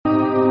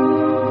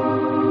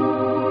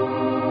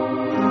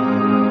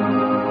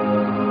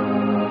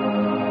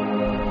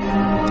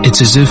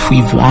It's as if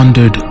we've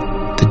wandered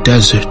the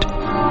desert,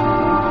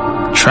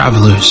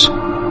 travelers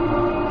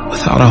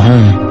without a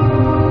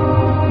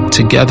home,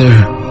 together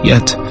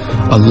yet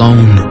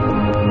alone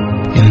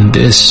in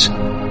this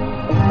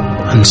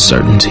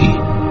uncertainty.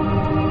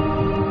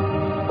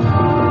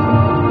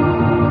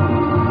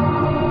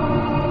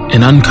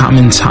 An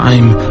uncommon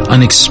time,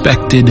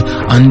 unexpected,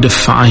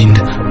 undefined,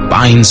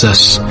 binds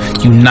us,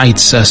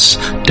 unites us,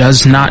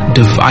 does not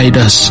divide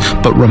us,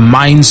 but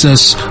reminds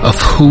us of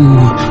who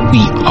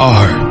we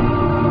are.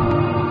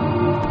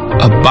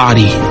 A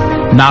body,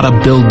 not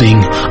a building,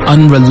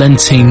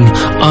 unrelenting,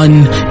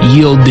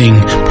 unyielding,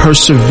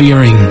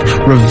 persevering,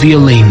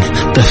 revealing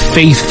the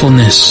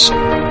faithfulness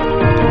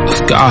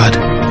of God.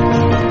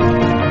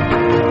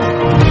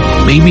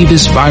 Maybe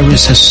this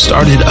virus has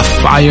started a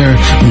fire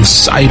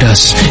inside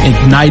us,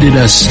 ignited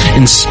us,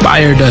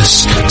 inspired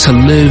us to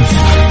live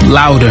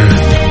louder,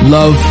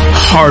 love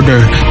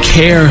harder,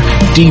 care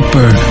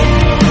deeper.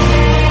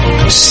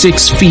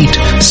 6 feet,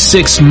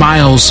 6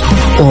 miles,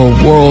 or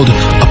a world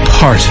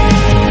apart.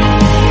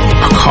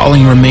 Our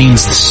calling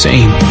remains the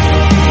same.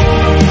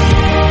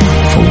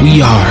 For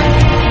we are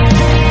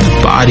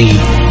the body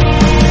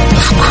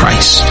of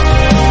Christ.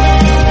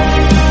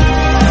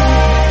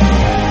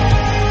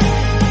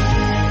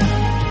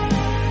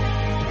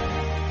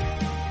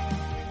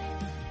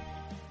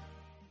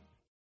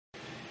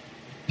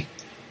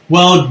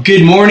 Well,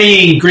 good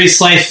morning,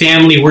 Grace Life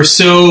family. We're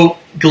so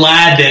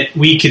glad that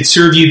we could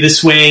serve you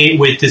this way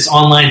with this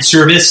online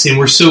service, and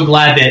we're so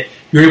glad that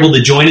you're able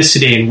to join us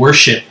today in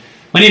worship.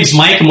 My name is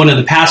Mike. I'm one of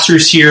the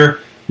pastors here.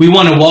 We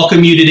want to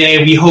welcome you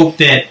today. We hope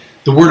that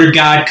the Word of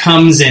God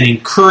comes and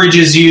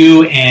encourages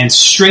you and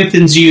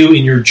strengthens you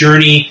in your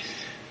journey.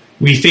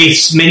 We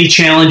face many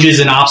challenges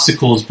and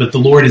obstacles, but the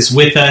Lord is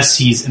with us.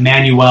 He's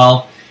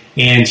Emmanuel,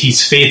 and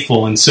He's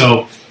faithful. And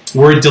so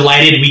we're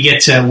delighted we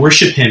get to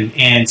worship Him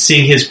and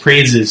sing His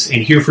praises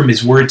and hear from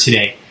His Word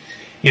today.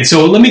 And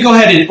so let me go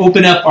ahead and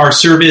open up our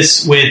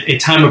service with a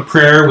time of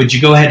prayer. Would you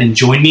go ahead and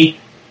join me?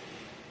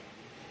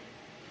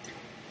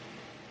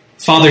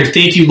 Father,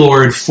 thank you,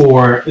 Lord,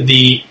 for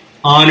the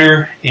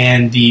honor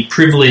and the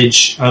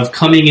privilege of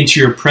coming into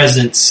your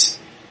presence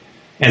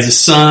as a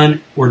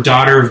son or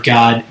daughter of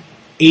God,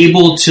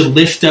 able to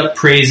lift up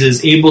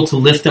praises, able to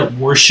lift up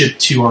worship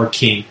to our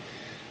King.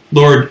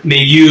 Lord,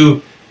 may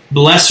you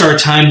bless our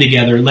time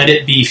together. Let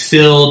it be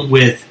filled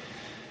with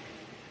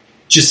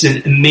just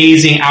an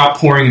amazing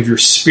outpouring of your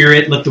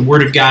Spirit. Let the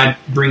Word of God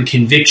bring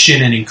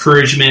conviction and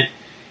encouragement,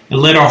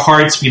 and let our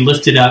hearts be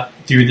lifted up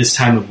through this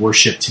time of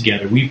worship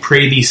together. We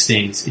pray these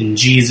things in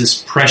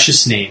Jesus'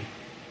 precious name.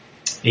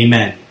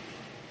 Amen.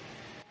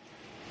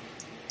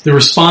 The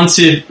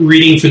responsive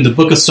reading from the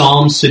book of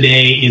Psalms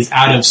today is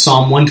out of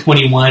Psalm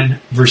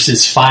 121,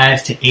 verses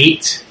 5 to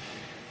 8.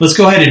 Let's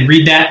go ahead and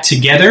read that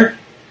together.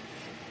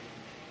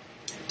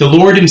 The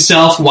Lord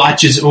Himself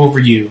watches over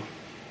you.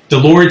 The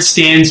Lord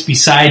stands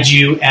beside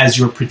you as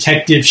your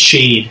protective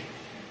shade.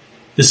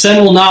 The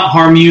sun will not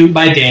harm you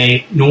by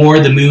day, nor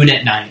the moon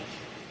at night.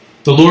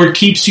 The Lord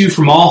keeps you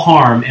from all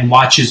harm and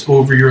watches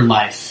over your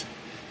life.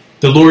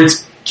 The Lord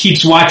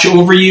keeps watch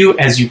over you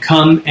as you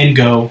come and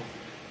go,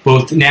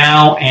 both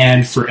now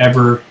and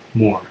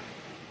forevermore.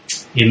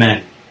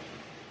 Amen.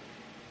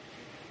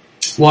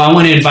 Well, I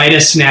want to invite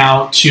us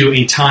now to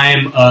a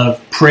time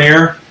of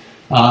prayer.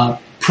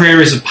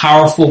 Prayer is a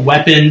powerful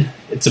weapon.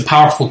 It's a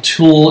powerful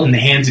tool in the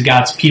hands of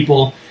God's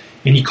people,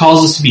 and He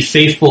calls us to be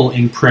faithful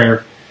in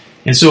prayer.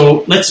 And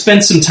so let's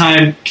spend some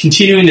time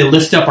continuing to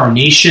lift up our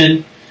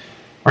nation.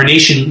 Our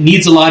nation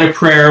needs a lot of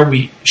prayer.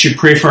 We should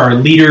pray for our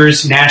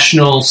leaders,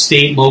 national,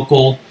 state,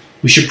 local.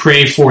 We should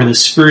pray for the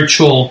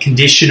spiritual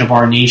condition of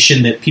our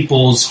nation, that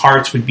people's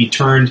hearts would be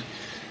turned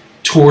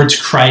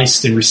towards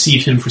Christ and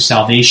receive Him for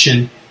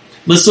salvation.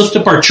 Let's lift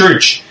up our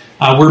church.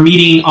 We're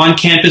meeting on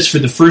campus for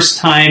the first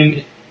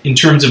time in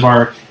terms of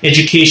our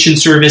education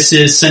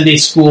services, Sunday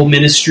school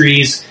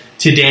ministries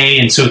today,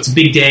 and so it's a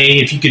big day.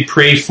 If you could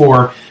pray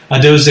for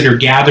those that are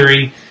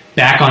gathering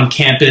back on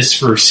campus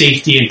for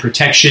safety and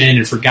protection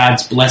and for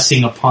God's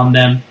blessing upon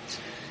them.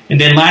 And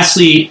then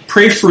lastly,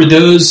 pray for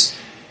those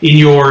in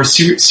your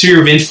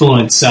sphere of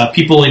influence,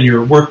 people in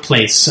your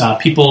workplace,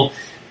 people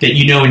that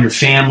you know in your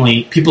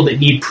family, people that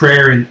need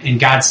prayer and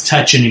God's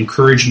touch and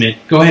encouragement.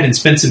 Go ahead and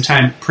spend some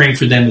time praying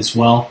for them as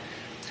well.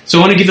 So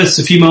I want to give us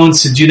a few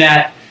moments to do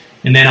that,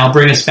 and then I'll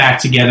bring us back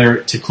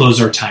together to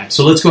close our time.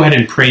 So let's go ahead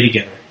and pray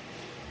together.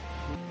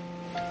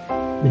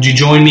 Would you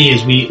join me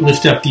as we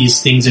lift up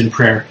these things in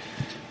prayer?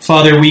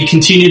 Father, we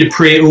continue to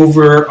pray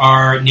over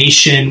our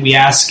nation. We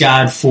ask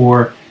God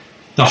for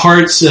the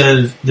hearts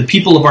of the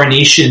people of our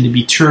nation to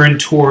be turned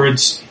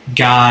towards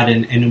God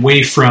and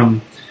away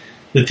from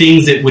the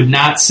things that would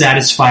not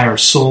satisfy our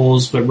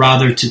souls, but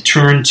rather to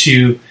turn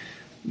to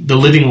the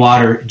living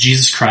water,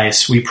 Jesus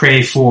Christ. We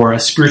pray for a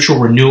spiritual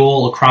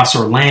renewal across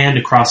our land,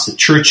 across the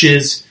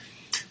churches.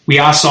 We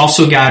ask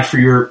also, God, for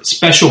your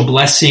special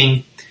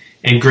blessing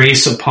and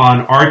grace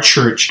upon our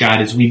church,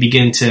 God, as we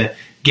begin to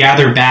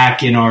gather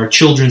back in our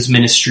children's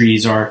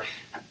ministries, our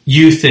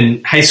youth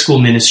and high school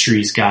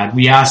ministries, God.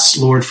 We ask,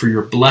 Lord, for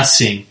your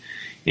blessing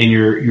and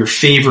your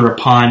favor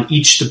upon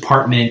each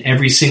department,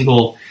 every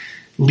single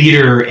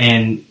leader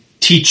and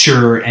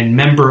teacher and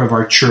member of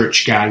our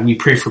church, God. We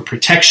pray for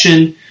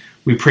protection.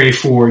 We pray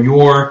for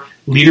your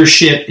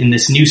leadership in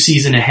this new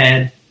season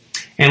ahead.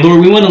 And Lord,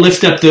 we want to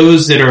lift up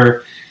those that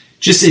are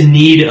just in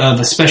need of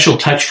a special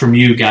touch from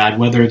you, God,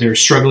 whether they're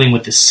struggling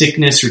with a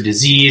sickness or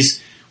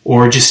disease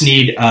or just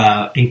need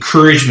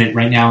encouragement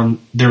right now in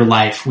their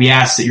life. We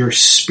ask that your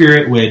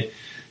Spirit would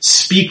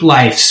speak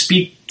life,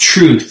 speak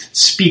truth,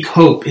 speak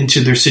hope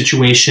into their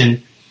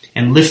situation,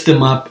 and lift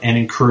them up and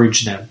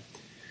encourage them.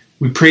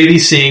 We pray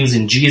these things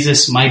in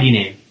Jesus' mighty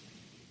name.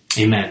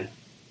 Amen.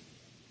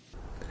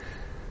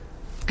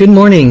 Good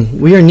morning.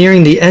 We are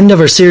nearing the end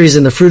of our series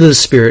in the fruit of the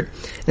Spirit,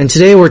 and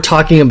today we're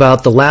talking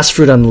about the last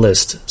fruit on the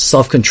list,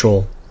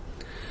 self-control.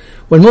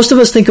 When most of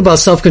us think about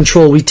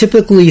self-control, we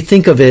typically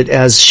think of it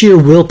as sheer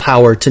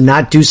willpower to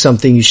not do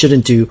something you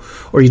shouldn't do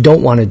or you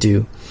don't want to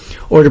do,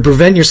 or to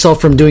prevent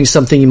yourself from doing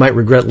something you might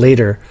regret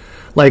later.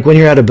 Like when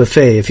you're at a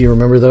buffet, if you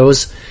remember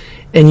those,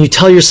 and you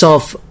tell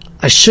yourself,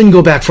 I shouldn't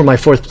go back for my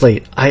fourth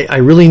plate. I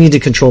really need to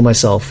control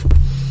myself.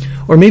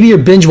 Or maybe you're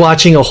binge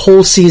watching a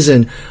whole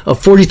season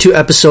of 42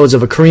 episodes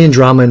of a Korean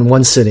drama in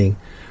one sitting.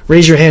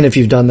 Raise your hand if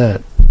you've done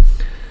that.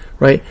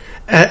 Right?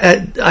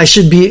 I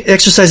should be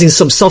exercising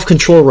some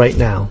self-control right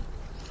now.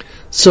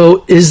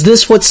 So is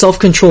this what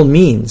self-control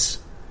means?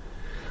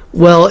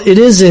 Well, it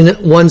is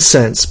in one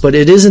sense, but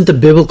it isn't the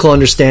biblical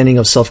understanding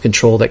of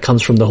self-control that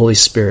comes from the Holy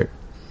Spirit.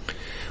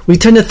 We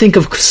tend to think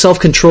of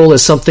self-control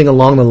as something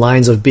along the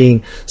lines of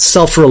being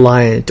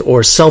self-reliant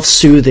or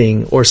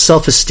self-soothing or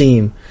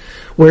self-esteem,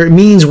 where it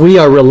means we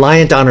are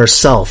reliant on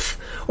ourself,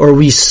 or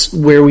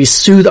where we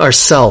soothe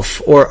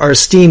ourself, or our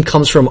esteem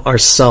comes from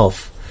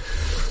ourself.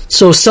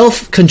 So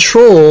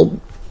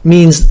self-control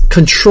means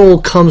control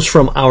comes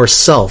from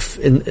ourself,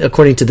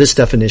 according to this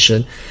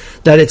definition,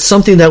 that it's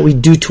something that we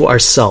do to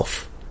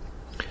ourself.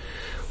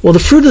 Well, the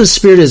fruit of the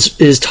Spirit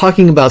is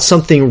talking about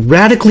something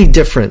radically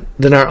different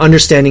than our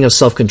understanding of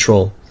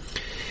self-control.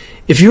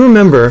 If you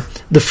remember,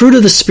 the fruit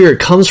of the Spirit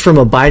comes from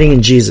abiding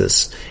in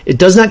Jesus. It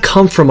does not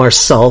come from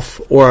ourself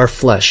or our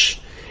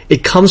flesh.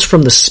 It comes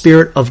from the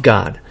Spirit of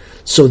God.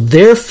 So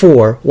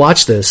therefore,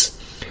 watch this,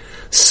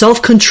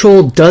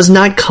 self-control does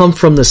not come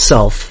from the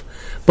self,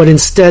 but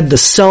instead the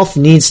self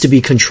needs to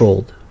be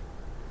controlled.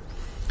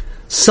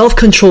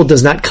 Self-control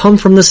does not come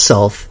from the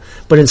self,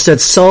 but instead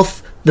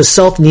the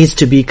self needs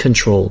to be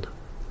controlled.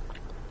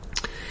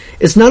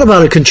 It's not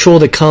about a control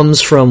that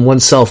comes from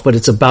oneself, but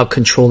it's about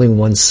controlling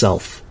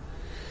oneself.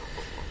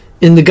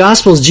 In the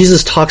Gospels,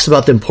 Jesus talks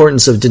about the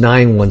importance of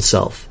denying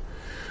oneself.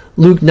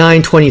 Luke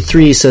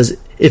 9:23 says,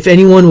 "If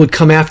anyone would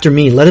come after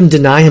me, let him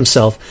deny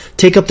himself,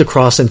 take up the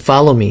cross, and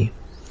follow me."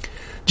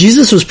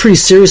 Jesus was pretty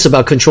serious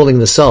about controlling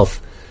the self,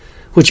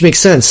 which makes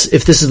sense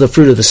if this is the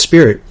fruit of the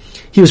Spirit.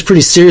 He was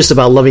pretty serious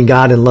about loving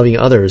God and loving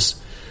others.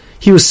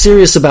 He was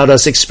serious about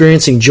us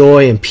experiencing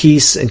joy and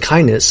peace and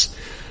kindness.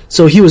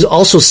 So he was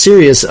also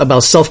serious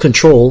about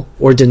self-control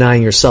or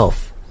denying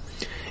yourself.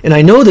 And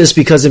I know this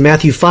because in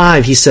Matthew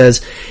 5, he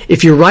says,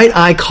 if your right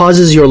eye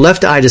causes your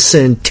left eye to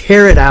sin,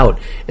 tear it out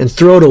and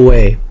throw it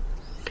away.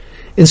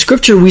 In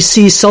Scripture, we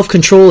see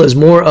self-control as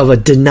more of a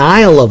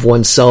denial of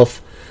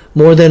oneself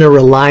more than a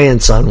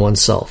reliance on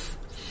oneself.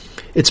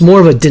 It's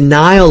more of a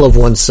denial of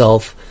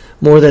oneself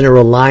more than a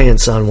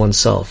reliance on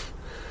oneself.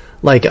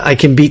 Like, I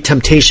can beat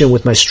temptation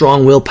with my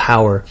strong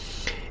willpower.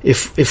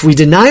 If we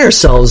deny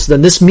ourselves,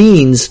 then this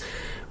means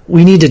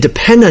we need to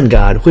depend on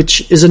God,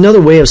 which is another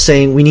way of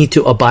saying we need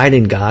to abide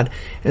in God,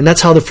 and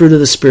that's how the fruit of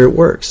the Spirit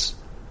works.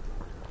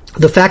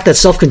 The fact that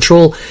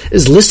self-control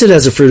is listed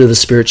as a fruit of the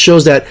Spirit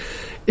shows that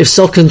if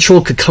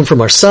self-control could come from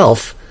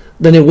ourselves,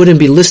 then it wouldn't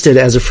be listed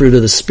as a fruit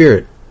of the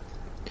Spirit.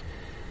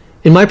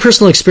 In my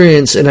personal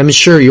experience, and I'm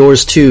sure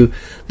yours too,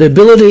 the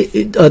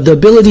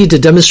ability to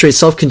demonstrate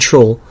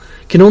self-control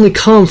can only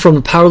come from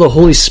the power of the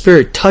Holy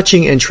Spirit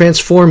touching and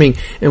transforming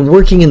and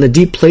working in the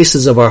deep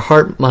places of our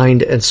heart,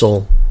 mind, and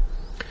soul.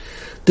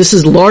 This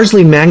is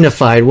largely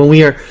magnified when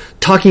we are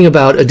talking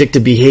about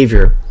addictive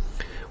behavior.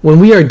 When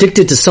we are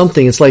addicted to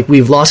something, it's like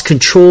we've lost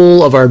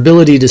control of our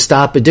ability to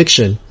stop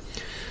addiction.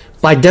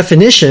 By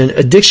definition,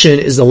 addiction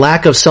is the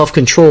lack of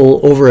self-control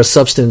over a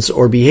substance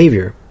or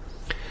behavior.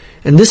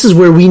 And this is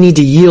where we need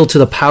to yield to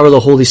the power of the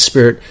Holy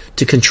Spirit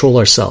to control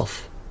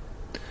ourselves.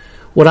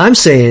 What I'm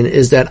saying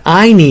is that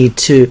I need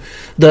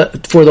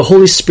for the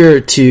Holy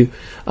Spirit to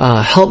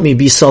help me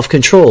be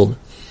self-controlled.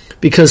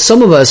 Because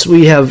some of us,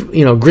 we have,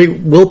 great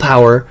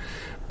willpower,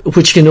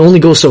 which can only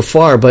go so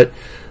far, but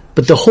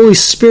the Holy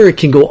Spirit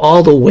can go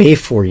all the way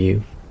for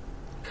you.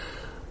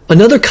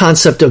 Another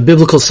concept of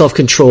biblical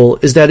self-control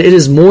is that it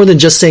is more than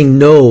just saying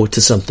no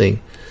to something.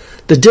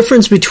 The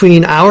difference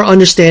between our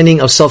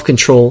understanding of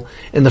self-control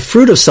and the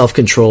fruit of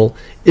self-control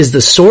is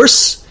the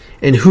source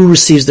and who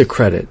receives the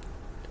credit.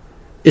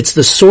 It's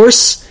the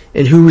source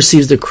and who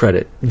receives the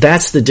credit.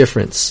 That's the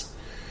difference.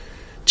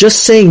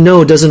 Just saying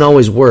no doesn't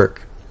always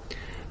work.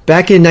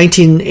 Back in the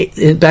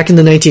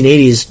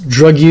 1980s,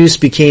 drug use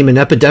became an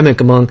epidemic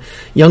among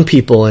young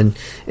people, and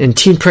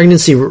teen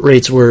pregnancy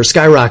rates were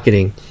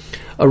skyrocketing.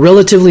 A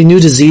relatively new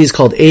disease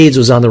called AIDS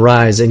was on the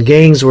rise, and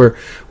gangs were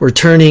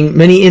turning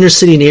many inner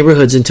city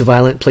neighborhoods into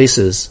violent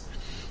places.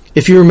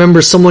 If you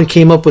remember, someone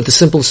came up with a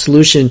simple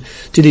solution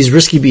to these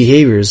risky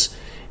behaviors.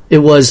 It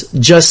was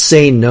just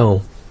say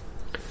no.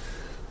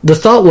 The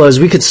thought was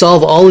we could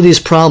solve all of these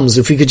problems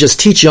if we could just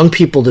teach young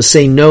people to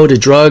say no to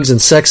drugs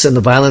and sex and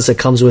the violence that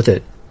comes with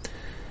it.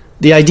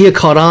 The idea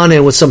caught on,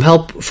 and with some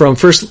help from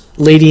First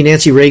Lady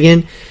Nancy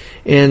Reagan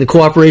and the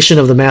cooperation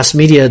of the mass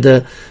media,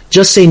 the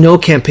Just Say No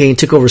campaign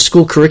took over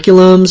school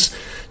curriculums,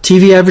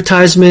 TV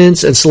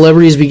advertisements, and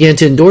celebrities began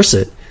to endorse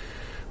it.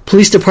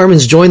 Police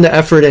departments joined the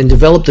effort and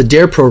developed the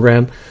DARE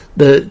program,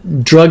 the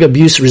Drug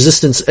Abuse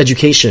Resistance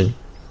Education.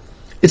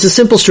 It's a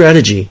simple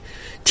strategy.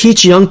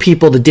 Teach young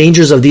people the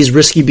dangers of these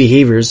risky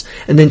behaviors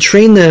and then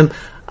train them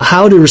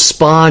how to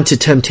respond to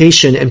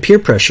temptation and peer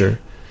pressure.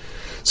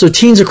 So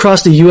teens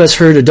across the U.S.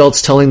 heard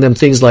adults telling them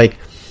things like,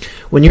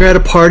 when you're at a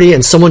party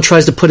and someone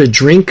tries to put a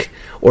drink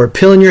or a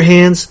pill in your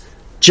hands,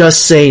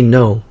 just say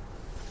no.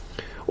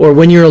 Or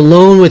when you're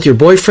alone with your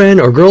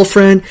boyfriend or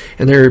girlfriend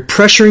and they're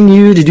pressuring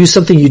you to do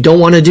something you don't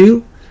want to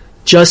do,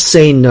 just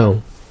say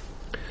no.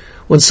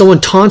 When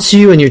someone taunts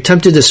you and you're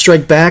tempted to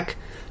strike back,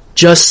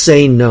 just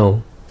say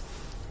no.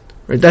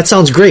 Right? That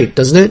sounds great,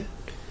 doesn't it?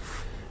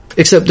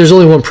 Except there's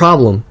only one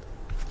problem.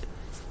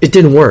 It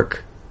didn't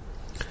work.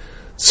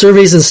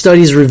 Surveys and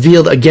studies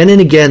revealed again and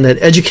again that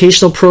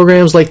educational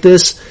programs like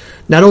this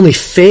not only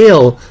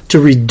fail to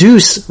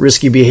reduce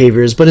risky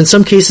behaviors, but in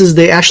some cases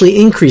they actually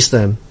increase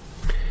them.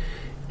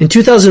 In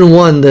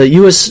 2001, the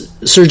U.S.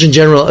 Surgeon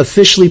General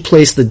officially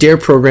placed the DARE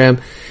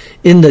program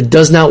in the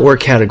does not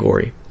work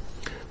category.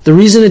 The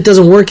reason it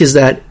doesn't work is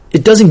that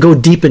it doesn't go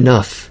deep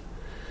enough.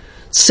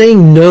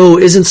 Saying no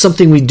isn't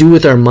something we do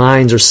with our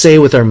minds or say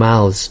with our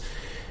mouths.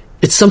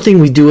 It's something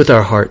we do with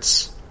our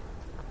hearts.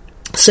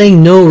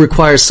 Saying no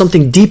requires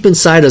something deep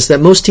inside us that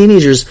most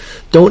teenagers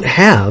don't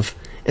have,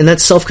 and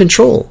that's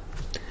self-control.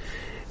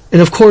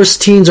 And of course,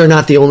 teens are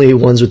not the only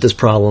ones with this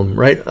problem,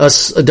 right?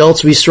 Us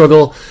adults, we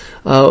struggle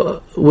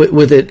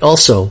with it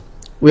also.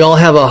 We all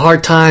have a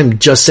hard time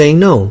just saying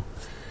no.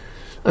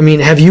 I mean,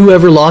 have you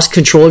ever lost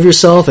control of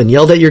yourself and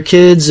yelled at your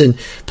kids in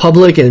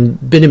public and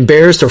been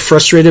embarrassed or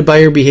frustrated by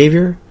your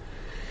behavior?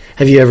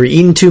 Have you ever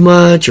eaten too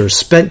much or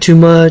spent too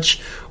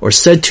much or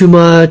said too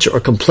much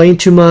or complained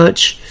too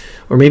much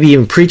or maybe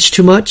even preached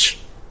too much?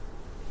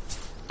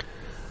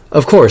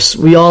 Of course,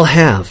 we all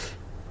have.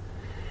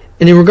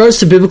 And in regards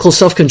to biblical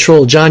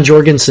self-control, John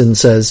Jorgensen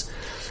says,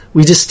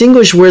 we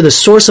distinguish where the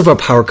source of our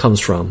power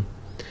comes from.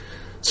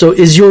 So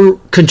is your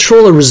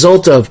control a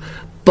result of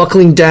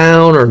buckling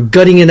down or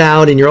gutting it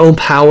out in your own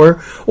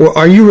power, or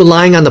are you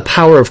relying on the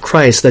power of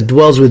Christ that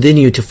dwells within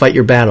you to fight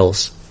your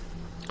battles?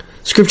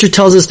 Scripture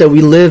tells us that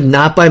we live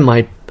not by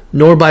might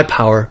nor by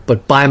power,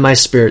 but by my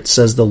Spirit,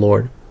 says the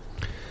Lord.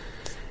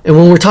 And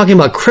when we're talking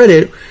about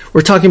credit,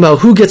 we're talking about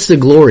who gets the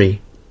glory.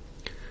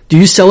 Do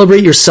you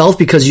celebrate yourself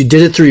because you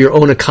did it through your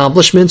own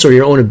accomplishments or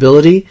your own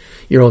ability,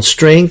 your own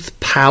strength,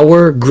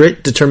 power,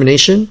 grit,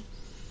 determination?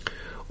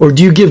 Or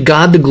do you give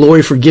God the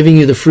glory for giving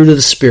you the fruit of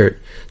the Spirit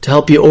to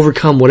help you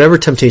overcome whatever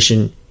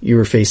temptation you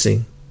are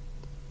facing?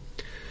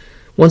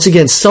 Once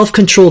again,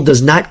 self-control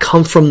does not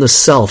come from the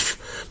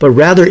self, but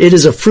rather it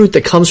is a fruit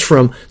that comes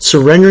from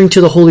surrendering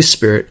to the Holy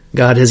Spirit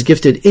God has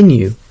gifted in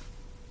you.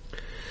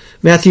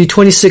 Matthew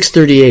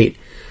 26:38,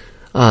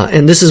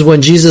 and this is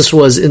when Jesus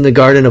was in the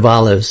Garden of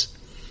Olives.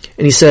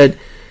 And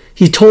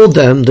he told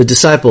them, the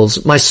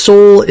disciples, my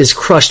soul is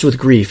crushed with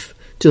grief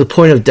to the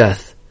point of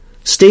death.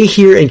 Stay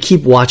here and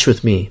keep watch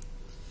with me.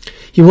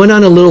 He went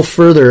on a little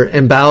further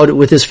and bowed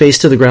with his face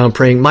to the ground,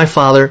 praying, my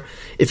Father,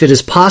 if it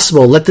is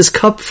possible, let this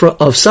cup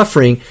of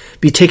suffering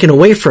be taken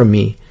away from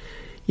me.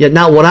 Yet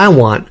not what I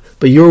want,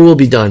 but your will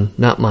be done,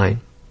 not mine.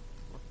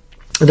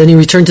 And then he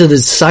returned to the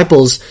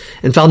disciples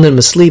and found them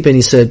asleep, and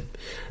he said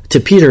to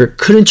Peter,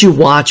 couldn't you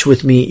watch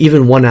with me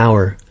even 1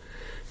 hour?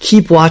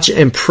 Keep watch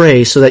and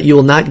pray so that you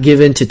will not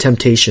give in to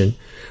temptation,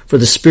 for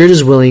the spirit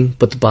is willing,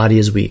 but the body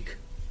is weak.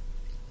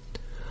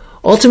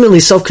 Ultimately,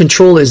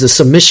 self-control is the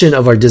submission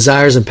of our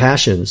desires and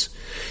passions.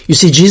 You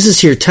see, Jesus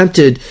here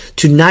tempted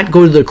to not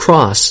go to the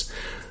cross,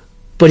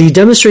 but he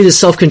demonstrated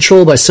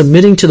self-control by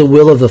submitting to the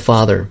will of the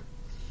Father.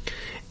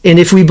 And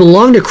if we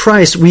belong to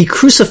Christ, we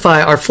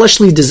crucify our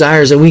fleshly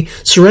desires and we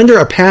surrender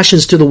our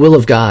passions to the will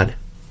of God.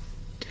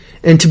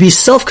 And to be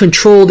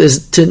self-controlled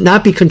is to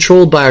not be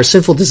controlled by our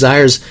sinful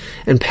desires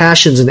and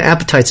passions and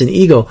appetites and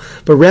ego,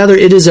 but rather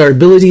it is our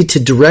ability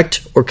to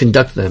direct or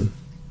conduct them.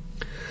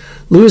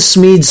 Lewis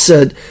Smedes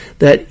said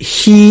that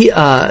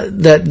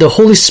that the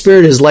Holy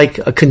Spirit is like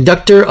a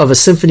conductor of a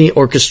symphony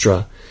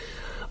orchestra.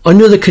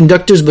 Under the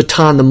conductor's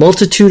baton, the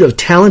multitude of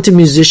talented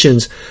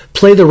musicians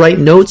play the right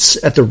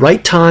notes at the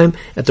right time,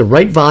 at the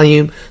right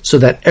volume, so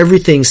that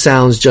everything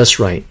sounds just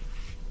right.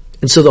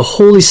 And so the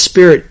Holy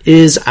Spirit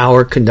is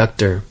our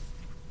conductor.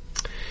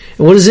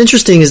 And what is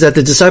interesting is that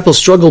the disciples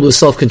struggled with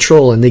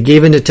self-control and they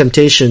gave in to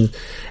temptation.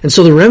 And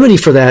so the remedy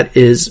for that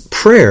is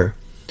prayer.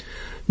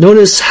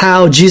 Notice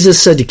how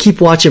Jesus said to keep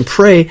watch and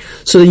pray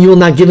so that you will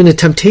not give in to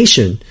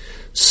temptation,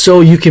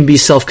 so you can be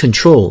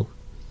self-controlled.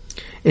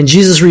 And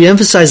Jesus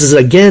reemphasizes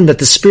again that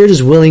the spirit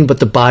is willing, but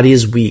the body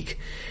is weak.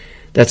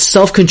 That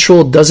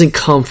self-control doesn't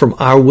come from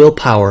our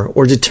willpower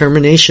or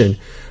determination,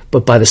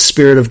 but by the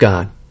Spirit of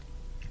God.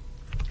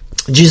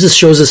 Jesus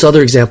shows us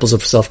other examples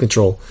of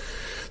self-control.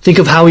 Think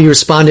of how he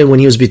responded when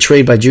he was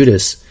betrayed by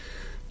Judas.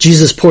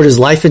 Jesus poured his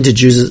life into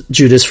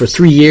Judas for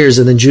 3 years,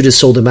 and then Judas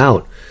sold him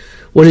out.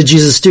 What did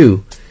Jesus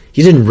do?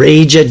 He didn't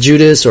rage at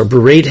Judas or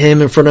berate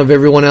him in front of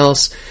everyone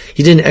else.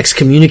 He didn't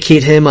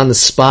excommunicate him on the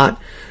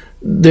spot.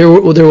 There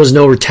was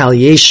no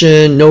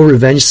retaliation, no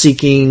revenge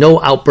seeking,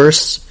 no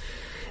outbursts.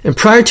 And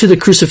prior to the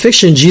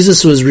crucifixion,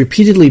 Jesus was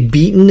repeatedly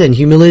beaten and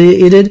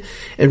humiliated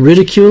and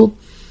ridiculed.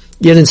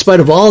 Yet in spite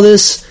of all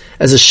this,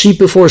 as a sheep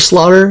before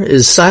slaughter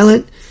is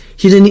silent,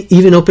 he didn't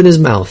even open his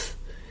mouth.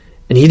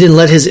 And he didn't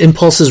let his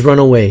impulses run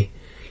away.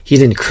 He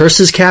didn't curse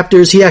his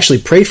captors. He actually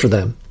prayed for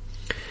them.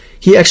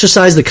 He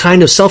exercised the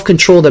kind of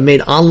self-control that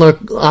made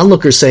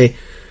onlookers say,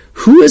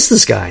 "Who is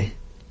this guy?"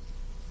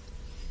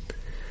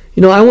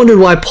 I wondered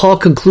why Paul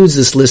concludes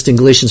this list in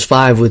Galatians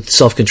 5 with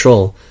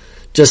self-control,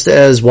 just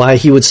as why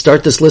he would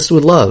start this list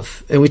with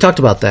love. And we talked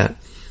about that.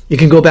 You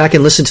can go back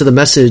and listen to the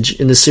message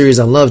in this series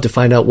on love to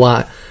find out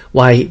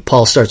why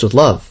Paul starts with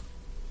love.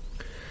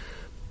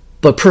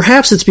 But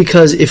perhaps it's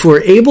because if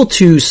we're able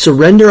to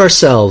surrender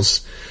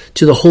ourselves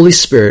to the Holy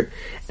Spirit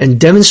and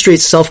demonstrate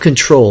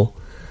self-control,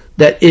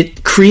 that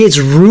it creates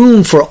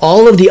room for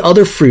all of the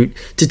other fruit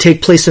to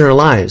take place in our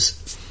lives.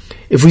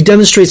 If we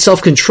demonstrate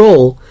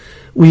self-control,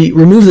 we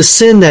remove the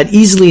sin that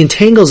easily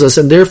entangles us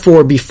and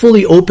therefore be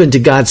fully open to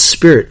God's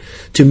Spirit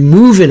to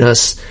move in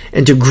us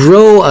and to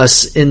grow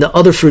us in the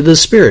other fruit of the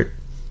Spirit.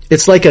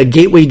 It's like a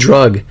gateway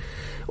drug,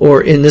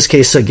 or in this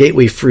case, a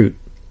gateway fruit.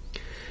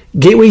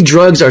 Gateway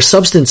drugs are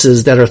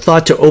substances that are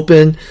thought to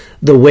open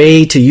the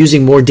way to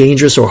using more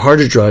dangerous or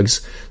harder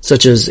drugs,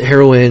 such as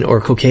heroin or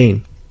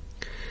cocaine.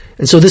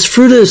 And so this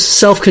fruit of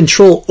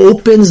self-control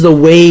opens the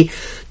way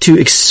to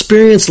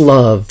experience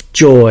love,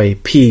 joy,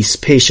 peace,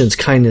 patience,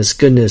 kindness,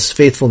 goodness,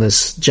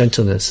 faithfulness,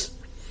 gentleness.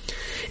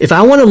 If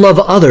I want to love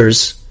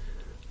others,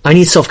 I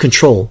need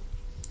self-control.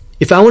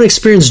 If I want to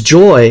experience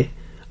joy,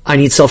 I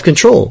need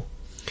self-control.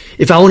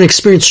 If I want to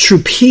experience true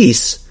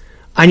peace,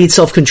 I need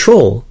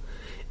self-control.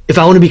 If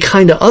I want to be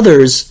kind to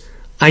others,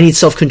 I need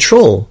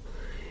self-control.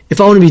 If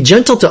I want to be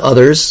gentle to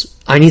others,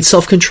 I need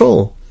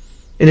self-control.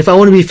 And if I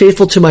want to be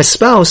faithful to my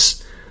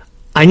spouse,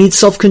 I need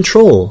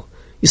self-control.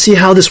 You see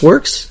how this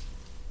works?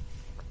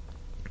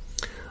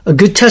 A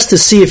good test to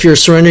see if you're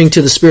surrendering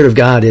to the Spirit of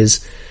God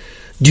is,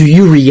 do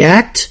you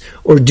react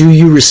or do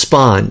you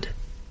respond?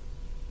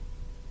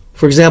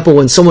 For example,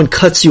 when someone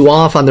cuts you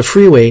off on the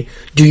freeway,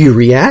 do you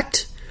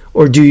react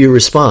or do you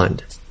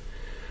respond?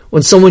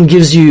 When someone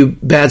gives you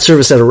bad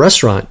service at a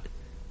restaurant,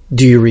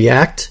 do you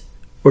react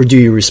or do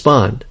you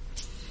respond?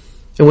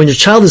 And when your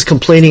child is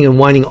complaining and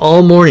whining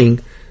all morning,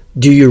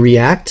 do you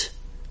react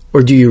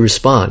or do you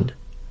respond?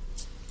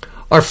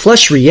 Our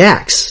flesh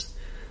reacts,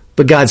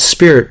 but God's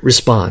Spirit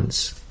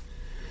responds.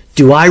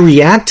 Do I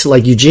react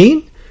like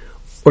Eugene,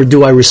 or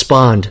do I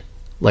respond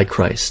like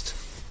Christ?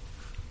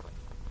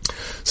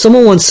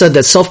 Someone once said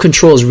that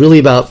self-control is really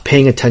about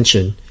paying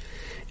attention.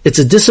 It's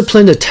a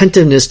disciplined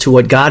attentiveness to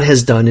what God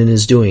has done and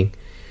is doing.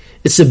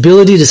 It's the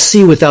ability to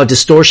see without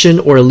distortion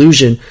or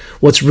illusion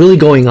what's really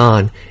going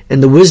on,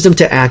 and the wisdom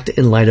to act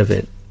in light of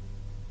it.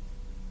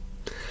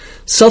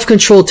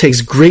 Self-control takes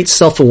great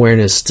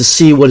self-awareness to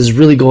see what is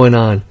really going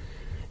on,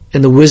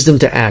 and the wisdom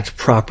to act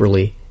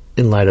properly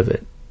in light of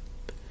it.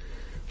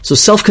 So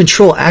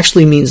self-control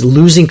actually means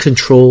losing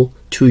control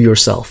to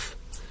yourself.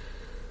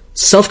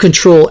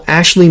 Self-control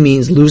actually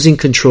means losing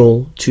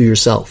control to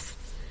yourself.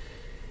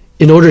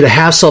 In order to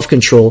have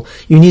self-control,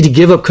 you need to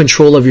give up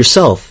control of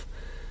yourself.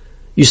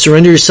 You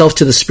surrender yourself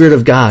to the Spirit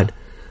of God.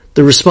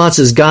 The response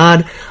is,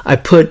 God, I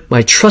put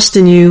my trust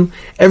in you.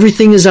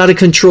 Everything is out of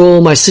control.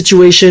 My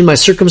situation, my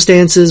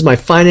circumstances, my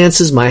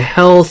finances, my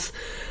health,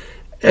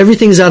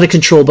 everything is out of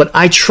control, but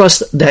I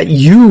trust that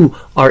you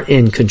are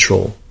in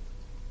control.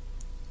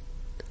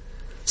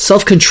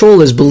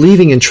 Self-control is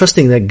believing and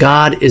trusting that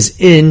God is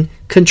in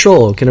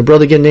control. Can a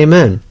brother get an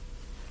amen?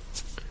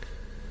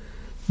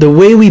 The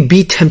way we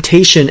beat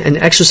temptation and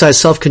exercise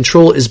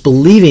self-control is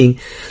believing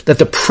that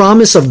the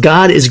promise of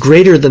God is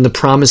greater than the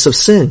promise of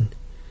sin.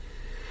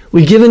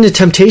 We give in to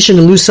temptation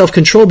and lose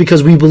self-control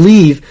because we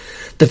believe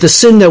that the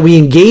sin that we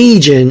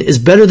engage in is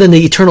better than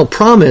the eternal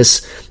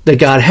promise that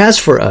God has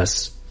for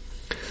us.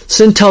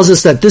 Sin tells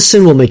us that this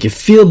sin will make you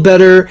feel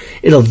better,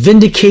 it'll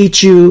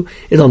vindicate you,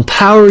 it'll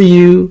empower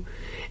you,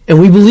 and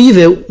we believe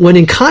it when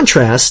in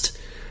contrast,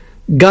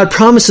 God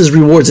promises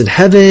rewards in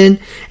heaven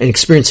and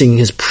experiencing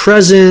His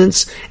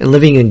presence and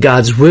living in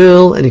God's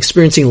will and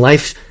experiencing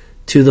life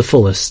to the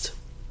fullest.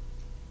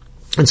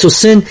 And so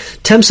sin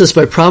tempts us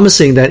by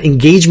promising that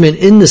engagement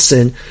in the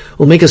sin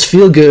will make us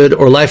feel good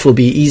or life will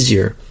be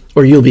easier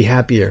or you'll be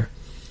happier.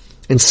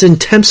 And sin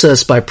tempts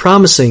us by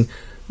promising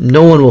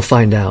no one will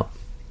find out.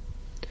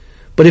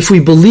 But if we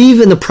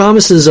believe in the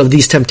promises of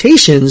these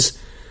temptations,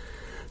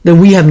 then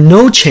we have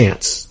no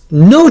chance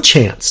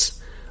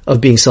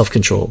of being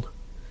self-controlled.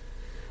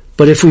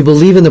 But if we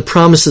believe in the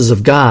promises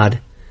of God,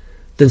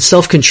 then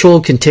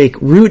self-control can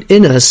take root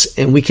in us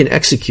and we can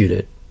execute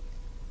it.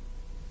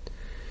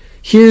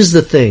 Here's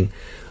the thing.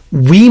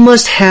 We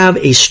must have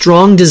a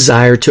strong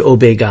desire to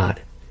obey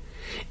God.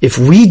 If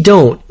we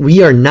don't,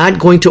 we are not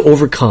going to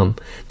overcome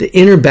the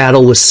inner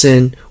battle with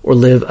sin or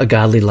live a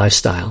godly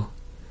lifestyle.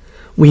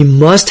 We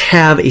must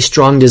have a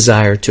strong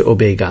desire to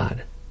obey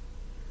God.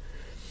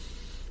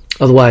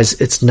 Otherwise,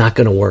 it's not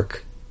going to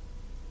work.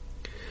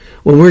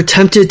 When we're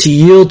tempted to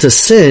yield to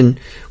sin,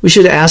 we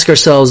should ask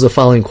ourselves the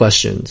following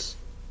questions.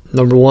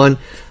 Number one,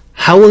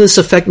 how will this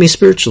affect me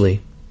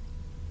spiritually?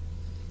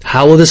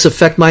 How will this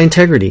affect my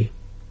integrity?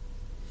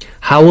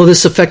 How will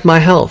this affect my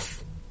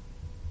health?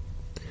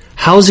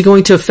 How is it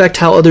going to affect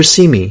how others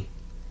see me?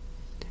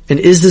 And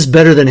is this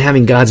better than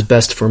having God's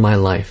best for my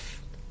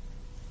life?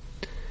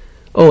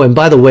 Oh, and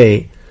by the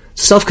way,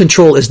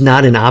 self-control is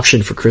not an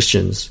option for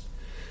Christians.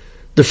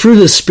 The fruit of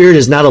the Spirit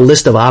is not a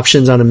list of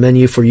options on a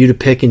menu for you to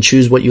pick and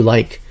choose what you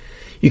like.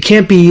 You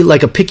can't be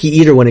like a picky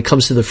eater when it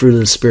comes to the fruit of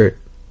the Spirit.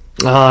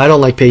 I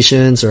don't like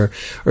patience or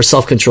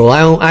self-control.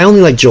 I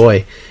only like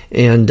joy,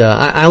 and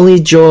I only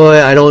need joy.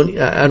 I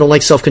don't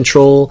like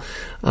self-control.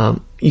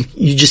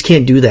 You just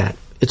can't do that.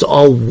 It's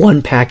all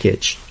one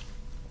package.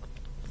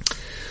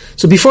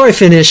 So before I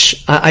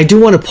finish, I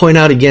do want to point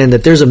out again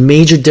that there's a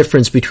major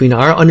difference between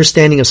our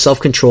understanding of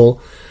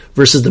self-control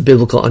versus the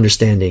biblical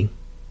understanding.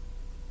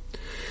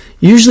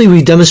 Usually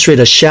we demonstrate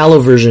a shallow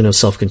version of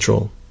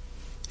self-control.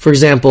 For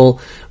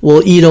example,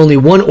 we'll eat only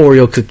one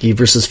Oreo cookie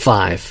versus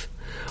 5.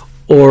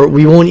 Or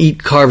we won't eat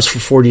carbs for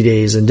 40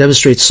 days and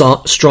demonstrate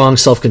strong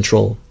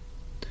self-control.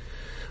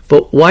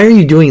 But why are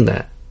you doing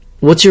that?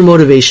 What's your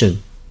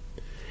motivation?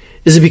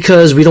 Is it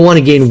because we don't want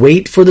to gain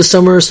weight for the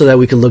summer so that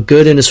we can look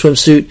good in a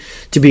swimsuit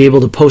to be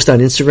able to post on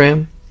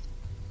Instagram?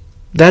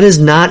 That is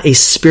not a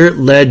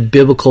spirit-led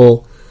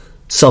biblical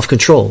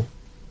self-control.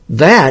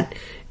 That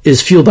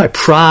is fueled by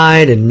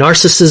pride and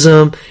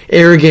narcissism,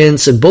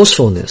 arrogance, and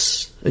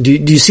boastfulness. Do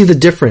you see the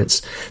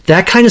difference?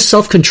 That kind of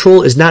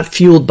self-control is not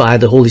fueled by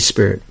the Holy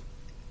Spirit.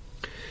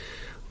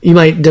 You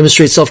might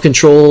demonstrate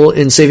self-control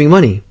in saving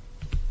money,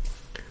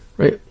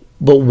 right?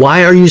 But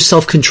why are you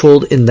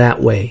self-controlled in that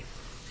way?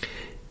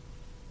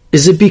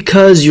 Is it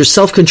because you're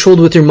self-controlled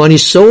with your money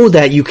so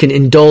that you can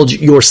indulge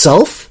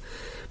yourself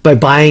by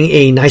buying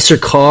a nicer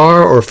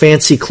car or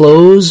fancy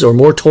clothes or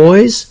more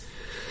toys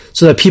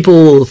so that people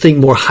will think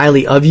more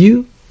highly of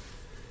you?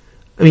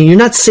 I mean, you're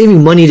not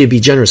saving money to be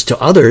generous to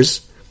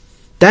others.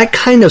 That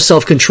kind of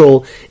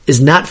self-control is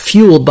not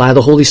fueled by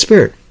the Holy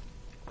Spirit.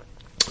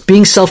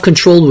 Being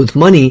self-controlled with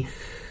money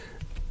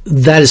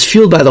that is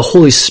fueled by the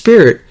Holy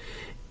Spirit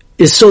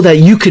is so that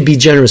you could be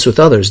generous with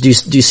others. Do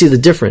you see the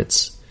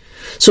difference?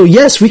 So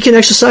yes, we can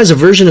exercise a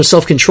version of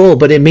self-control,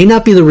 but it may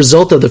not be the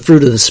result of the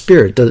fruit of the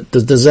Spirit.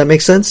 Does that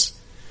make sense?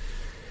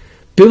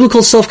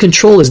 Biblical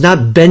self-control is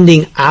not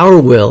bending our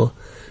will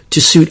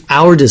to suit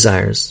our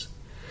desires,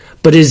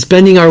 but it is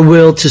bending our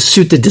will to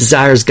suit the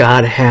desires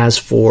God has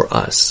for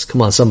us.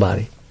 Come on,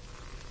 somebody.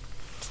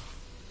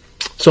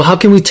 So how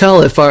can we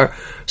tell if our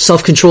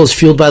self-control is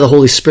fueled by the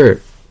Holy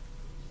Spirit?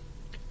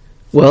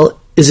 Well,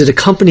 is it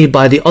accompanied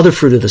by the other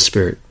fruit of the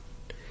Spirit?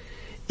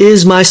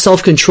 Is my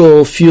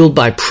self-control fueled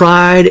by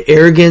pride,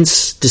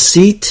 arrogance,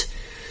 deceit,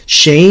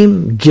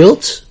 shame,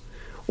 guilt,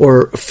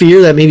 or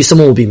fear that maybe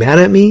someone will be mad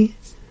at me?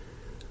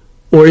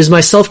 Or is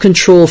my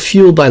self-control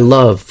fueled by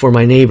love for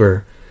my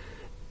neighbor?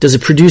 Does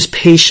it produce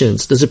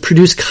patience? Does it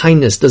produce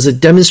kindness? Does it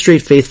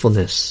demonstrate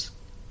faithfulness?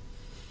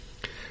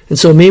 And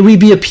so may we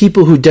be a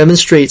people who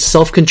demonstrate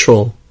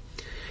self-control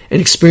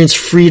and experience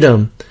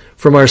freedom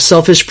from our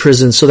selfish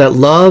prison so that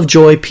love,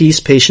 joy, peace,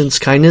 patience,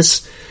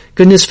 kindness,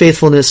 goodness,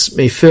 faithfulness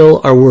may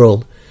fill our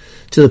world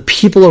to the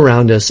people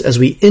around us as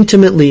we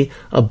intimately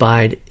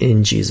abide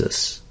in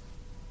Jesus.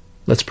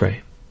 Let's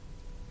pray.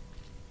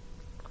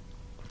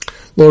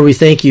 Lord, we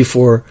thank you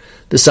for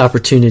this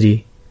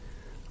opportunity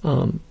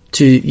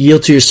to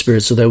yield to your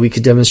Spirit so that we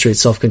could demonstrate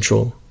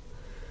self-control.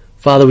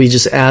 Father, we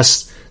just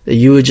ask that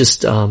you would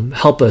just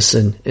help us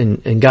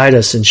and guide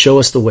us and show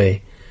us the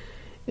way.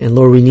 And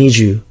Lord, we need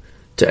you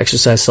to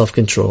exercise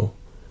self-control.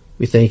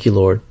 We thank you,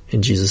 Lord,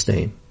 in Jesus'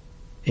 name.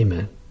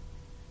 Amen.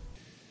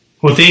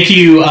 Well, thank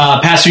you,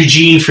 Pastor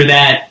Eugene, for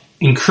that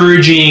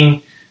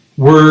encouraging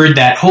word,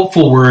 that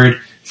hopeful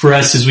word for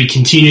us as we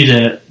continue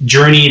to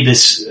journey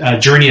this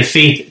journey of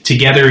faith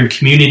together in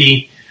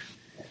community.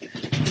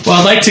 Well,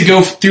 I'd like to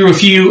go through a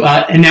few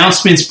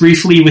announcements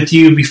briefly with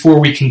you before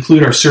we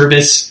conclude our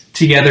service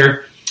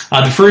together.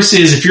 The first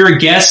is, if you're a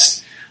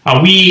guest,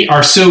 we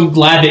are so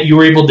glad that you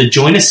were able to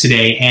join us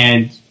today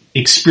and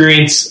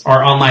experience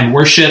our online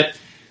worship.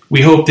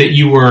 We hope that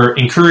you were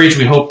encouraged.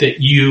 We hope that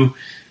you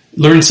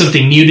learned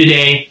something new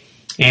today,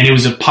 and it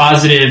was a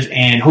positive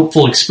and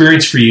hopeful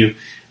experience for you.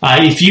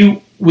 If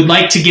you would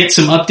like to get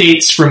some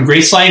updates from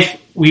Grace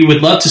Life, we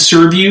would love to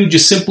serve you.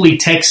 Just simply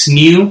text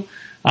NEW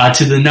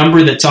to the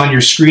number that's on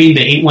your screen,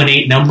 the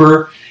 818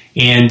 number,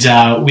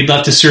 and we'd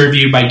love to serve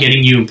you by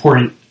getting you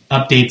important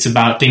updates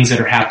about things that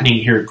are happening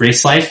here at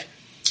Grace Life.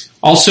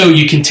 Also,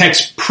 you can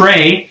text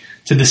PRAY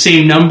to to the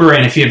same number.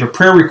 And if you have a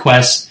prayer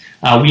request,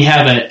 we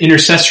have an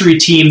intercessory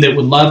team that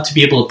would love to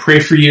be able to pray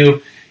for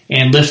you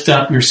and lift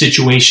up your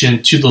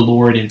situation to the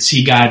Lord and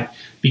see God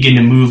begin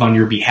to move on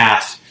your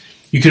behalf.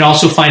 You can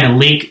also find a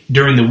link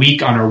during the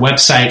week on our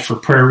website for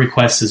prayer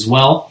requests as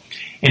well.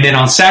 And then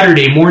on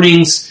Saturday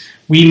mornings,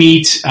 we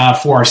meet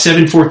for our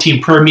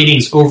 714 prayer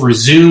meetings over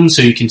Zoom,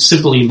 so you can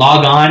simply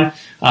log on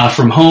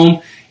from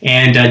home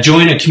and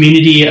join a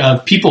community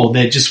of people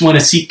that just want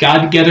to seek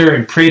God together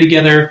and pray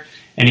together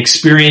and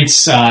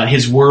experience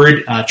His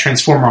Word,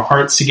 transform our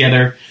hearts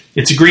together.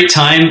 It's a great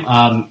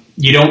time.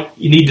 You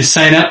need to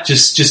sign up.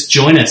 Just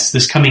join us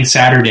this coming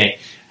Saturday.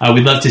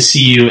 We'd love to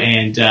see you,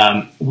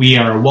 and we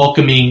are a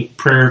welcoming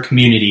prayer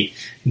community,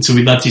 and so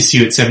we'd love to see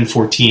you at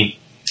 714.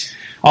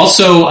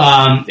 Also,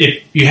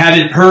 if you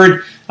haven't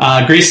heard,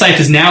 Grace Life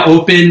is now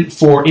open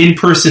for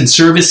in-person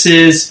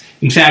services.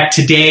 In fact,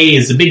 today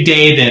is the big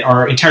day that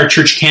our entire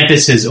church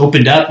campus has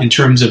opened up in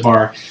terms of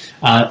our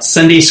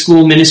Sunday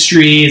school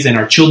ministries and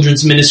our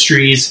children's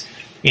ministries.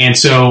 And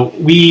so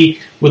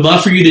we would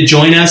love for you to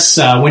join us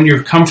when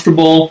you're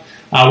comfortable.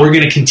 We're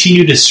going to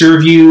continue to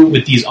serve you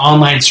with these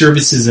online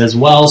services as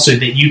well, so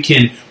that you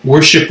can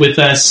worship with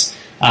us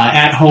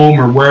at home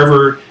or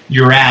wherever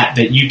you're at,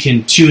 that you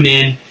can tune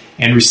in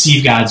and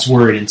receive God's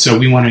Word. And so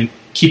we want to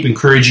keep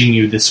encouraging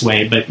you this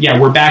way. But yeah,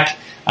 we're back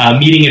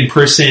meeting in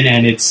person,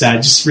 and it's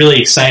just really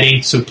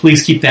exciting. So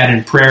please keep that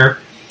in prayer.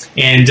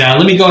 And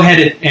let me go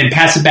ahead and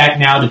pass it back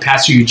now to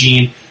Pastor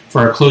Eugene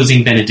for our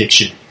closing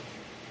benediction.